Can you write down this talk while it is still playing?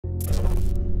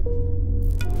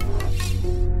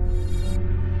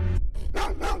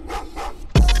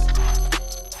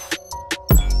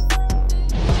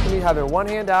having one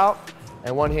hand out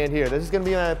and one hand here. This is gonna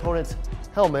be my opponent's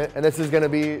helmet, and this is gonna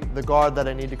be the guard that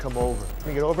I need to come over.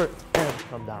 Bring it over and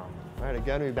come down. All right,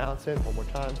 again, we bounce in one more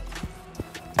time.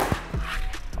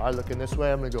 All right, looking this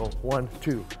way, I'm gonna go 1,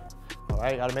 2. All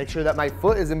right, gotta make sure that my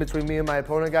foot is in between me and my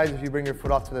opponent, guys. If you bring your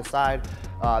foot off to the side,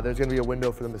 there's gonna be a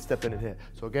window for them to step in and hit.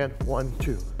 So again, 1,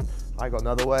 2. All right, go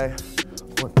another way,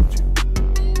 1, 2.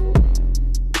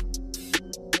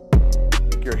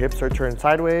 Your hips are turned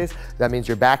sideways. That means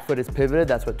your back foot is pivoted.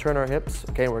 That's what turn our hips.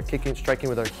 Okay, and we're kicking, striking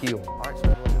with our heel. All right, so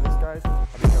we're going to do this, guys. I'm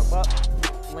gonna jump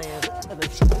up, land, and then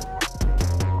shoot.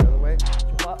 The other way,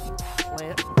 jump up,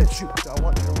 land, and shoot. So I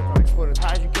want you to work on exploding as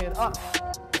high as you can, up,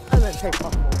 and then take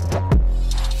off.